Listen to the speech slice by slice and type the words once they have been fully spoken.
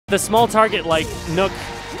the small target like Nook,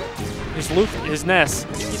 his Ness,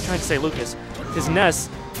 I keep trying to say Lucas, his Ness,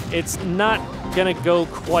 it's not going to go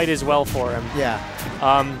quite as well for him. Yeah.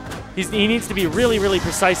 He needs to be really, really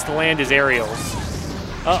precise to land his aerials.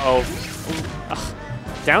 Uh-oh.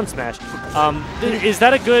 Down smash. Is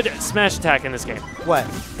that a good smash attack in this game? What?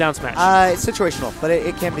 Down smash. It's situational, but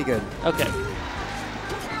it can be good. Okay.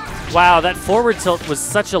 Wow, that forward tilt was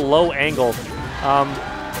such a low angle.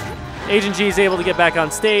 Agent G is able to get back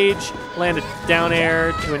on stage, land a down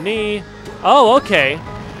air to a knee. Oh, okay.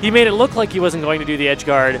 He made it look like he wasn't going to do the edge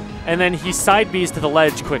guard, and then he side Bs to the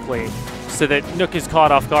ledge quickly so that Nook is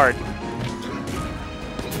caught off guard.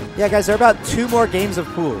 Yeah, guys, there are about 2 more games of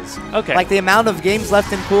pools. Okay. Like, the amount of games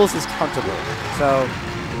left in pools is countable.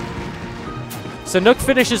 So Nook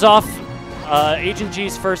finishes off Agent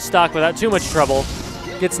G's first stock without too much trouble.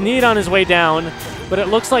 Gets kneed on his way down, but it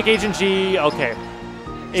looks like Agent G, okay.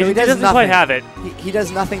 So he doesn't quite have it. He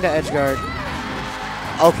does nothing to edge guard.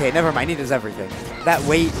 Okay, never mind. He does everything. That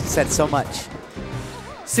weight said so much.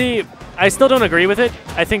 See, I still don't agree with it.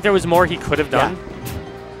 I think there was more he could have done.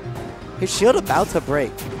 Yeah. His shield about to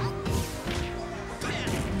break.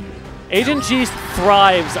 Agent G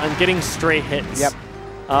thrives on getting straight hits. Yep.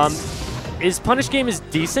 His punish game is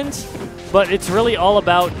decent, but it's really all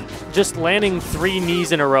about just landing 3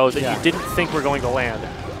 knees in a row that you didn't think were going to land.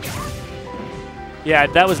 Yeah,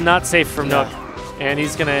 that was not safe from Nook, and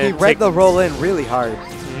he's going to He read the roll in really hard.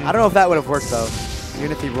 I don't know if that would have worked, though,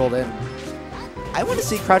 even if he rolled in. I want to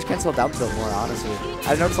see crouch cancel down tilt more, honestly.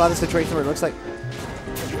 I've noticed a lot of situations where it looks like,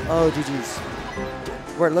 oh, GG's.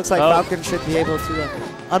 Where it looks like Falcon should be able to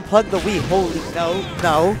unplug the Wii. Holy,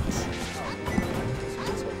 no.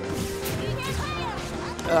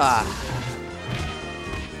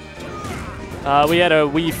 We had a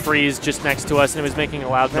Wii freeze just next to us, and it was making a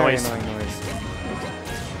loud noise. Very annoying noise.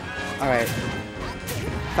 All right.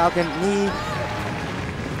 Falcon, knee.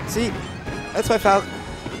 See, that's why Falcon.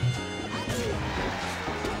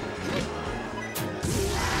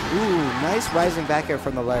 Ooh, nice rising back air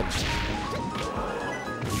from the ledge.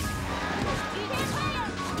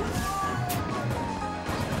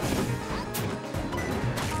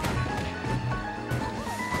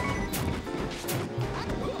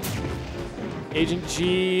 Agent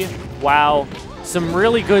G, wow. Some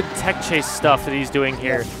really good tech chase stuff that he's doing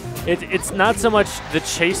here. It's not so much the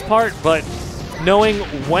chase part, but knowing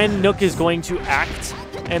when Nook is going to act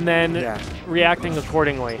and then reacting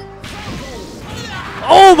accordingly.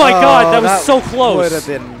 Oh my god, that was so close. Would have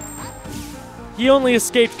been. He only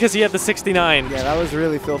escaped because he had the 69. Yeah, that was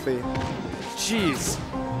really filthy. Jeez.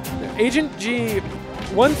 Agent G,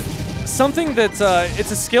 something that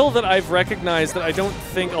it's a skill that I've recognized that I don't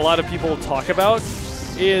think a lot of people talk about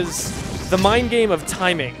is the mind game of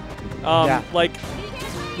timing. Like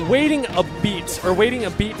waiting a beat or waiting a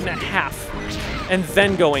beat and a half and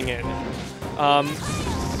then going in.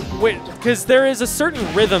 Because there is a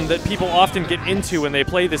certain rhythm that people often get into when they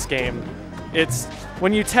play this game. It's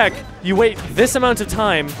when you tech, you wait this amount of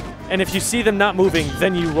time, and if you see them not moving,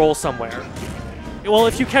 then you roll somewhere. Well,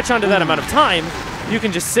 if you catch on to that amount of time, you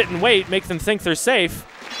can just sit and wait, make them think they're safe,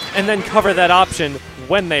 and then cover that option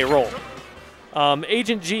when they roll.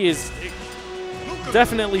 Agent G is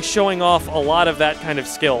definitely showing off a lot of that kind of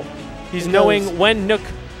skill. He's knowing when Nook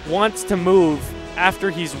wants to move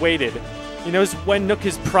after he's waited. He knows when Nook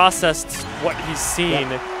has processed what he's seen,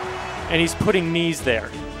 and he's putting knees there.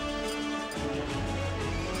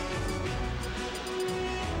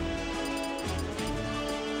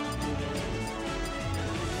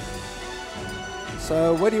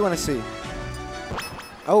 So what do you want to see?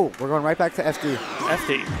 Oh, we're going right back to FD.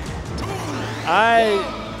 FD.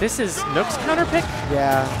 This is Nook's counter pick?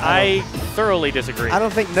 Yeah. I thoroughly disagree. I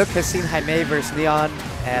don't think Nook has seen Jaime versus Neon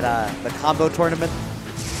at the combo tournament,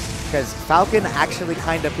 because Falcon actually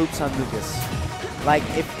kind of poops on Lucas. Like,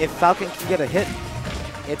 if Falcon can get a hit,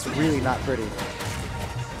 it's really not pretty.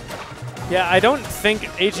 Yeah, I don't think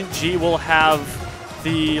Agent G will have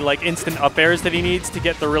the instant up airs that he needs to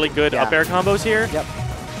get the really good up air combos here. Yep.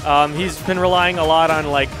 He's been relying a lot on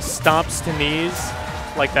stomps to knees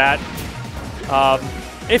like that.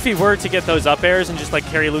 If he were to get those up airs and just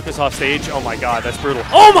carry Lucas off stage, oh my god, that's brutal.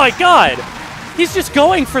 Oh my god! He's just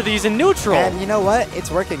going for these in neutral. And you know what? It's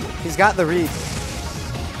working. He's got the read.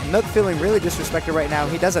 Nook feeling really disrespected right now.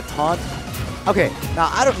 He does a taunt. Okay, now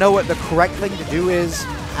I don't know what the correct thing to do is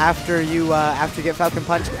after you get Falcon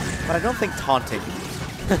Punch, but I don't think taunting.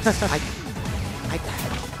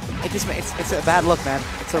 It's a bad look, man.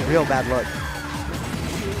 It's a real bad look.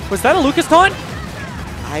 Was that a Lucas taunt?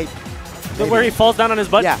 Maybe. Where he falls down on his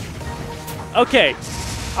butt? Yeah. Okay.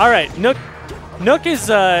 All right. Nook is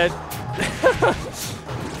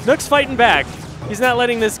Nook's fighting back. He's not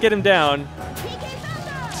letting this get him down.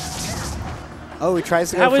 Oh, he tries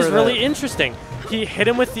to go That was for really interesting. He hit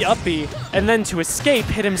him with the up B, and then to escape,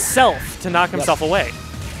 hit himself to knock himself away.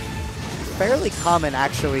 fairly common,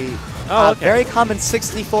 actually. Oh, okay. Very common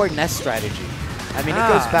 64 Ness strategy. I mean, it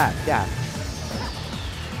goes back, yeah.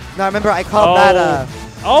 No, I remember I called that.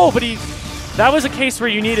 Oh, but that was a case where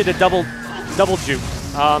you needed a double juke.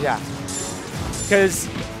 Yeah. Because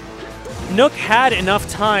Nook had enough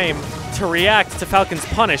time to react to Falcon's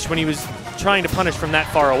punish when he was trying to punish from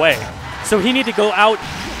that far away. So he needed to go out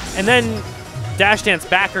and then dash dance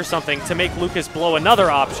back or something to make Lucas blow another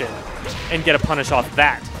option and get a punish off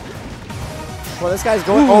that. Well, this guy's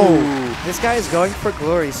going. Ooh. Oh, this guy is going for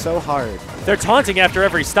glory so hard. They're taunting after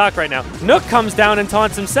every stock right now. Nook comes down and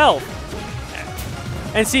taunts himself.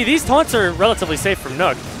 And see, these taunts are relatively safe from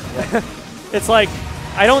Nook. Yeah. It's like,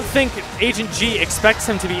 I don't think Agent G expects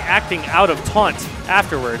him to be acting out of taunt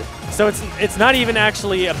afterward. So it's not even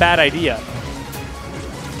actually a bad idea.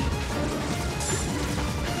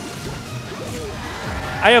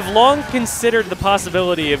 I have long considered the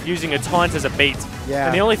possibility of using a taunt as a bait. Yeah.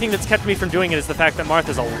 And the only thing that's kept me from doing it is the fact that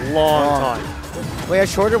Martha's a long taunt. We have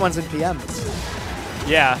shorter ones in PMs.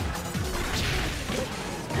 Yeah.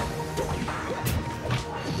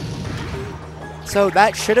 So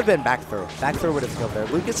that should have been back throw. Back throw would have killed there.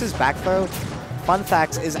 Lucas's back throw, fun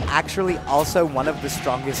facts, is actually also one of the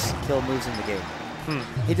strongest kill moves in the game.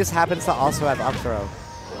 He just happens to also have up throw.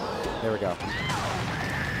 There we go.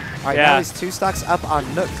 All right, now he's 2 stocks up on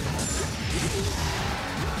Nook.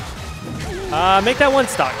 Make that 1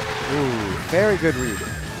 stock. Ooh, very good read.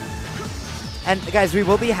 And guys, we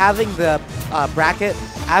will be having the bracket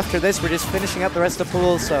after this. We're just finishing up the rest of the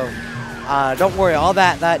pool, so don't worry. All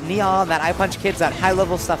that Neon, that I Punch Kids, that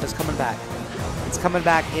high-level stuff is coming back. It's coming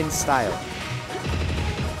back in style.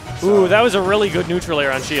 So. Ooh, that was a really good neutral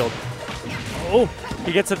air on shield. Oh,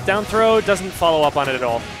 he gets a down throw, doesn't follow up on it at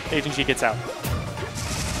all. Agent G gets out.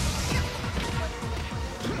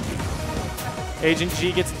 Agent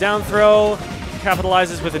G gets a down throw,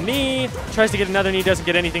 capitalizes with a knee, tries to get another knee, doesn't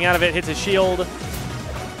get anything out of it, hits his shield.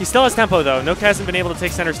 He still has tempo, though. Nook hasn't been able to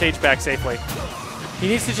take center stage back safely. He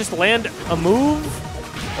needs to just land a move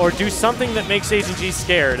or do something that makes Agent G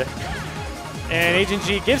scared. And Agent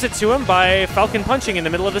G gives it to him by Falcon punching in the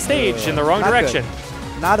middle of the stage in the wrong direction.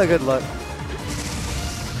 Good. Not a good look.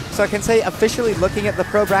 So I can say, officially looking at the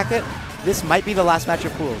pro bracket, this might be the last match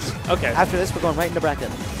of pools. Okay. After this, we're going right into bracket.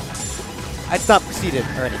 It's not preceded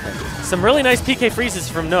or anything. Some really nice PK freezes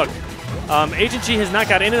from Nook. Agent G has not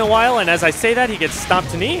got in a while, and as I say that, he gets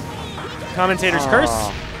stomped to knee. Commentator's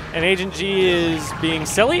curse. And Agent G is being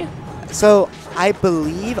silly. So I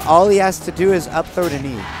believe all he has to do is up throw to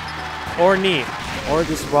knee. Or knee. Or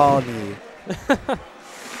just raw knee.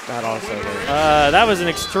 That also works. That was an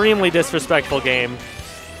extremely disrespectful game.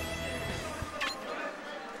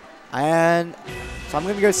 And so I'm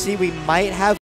going to go see. We might have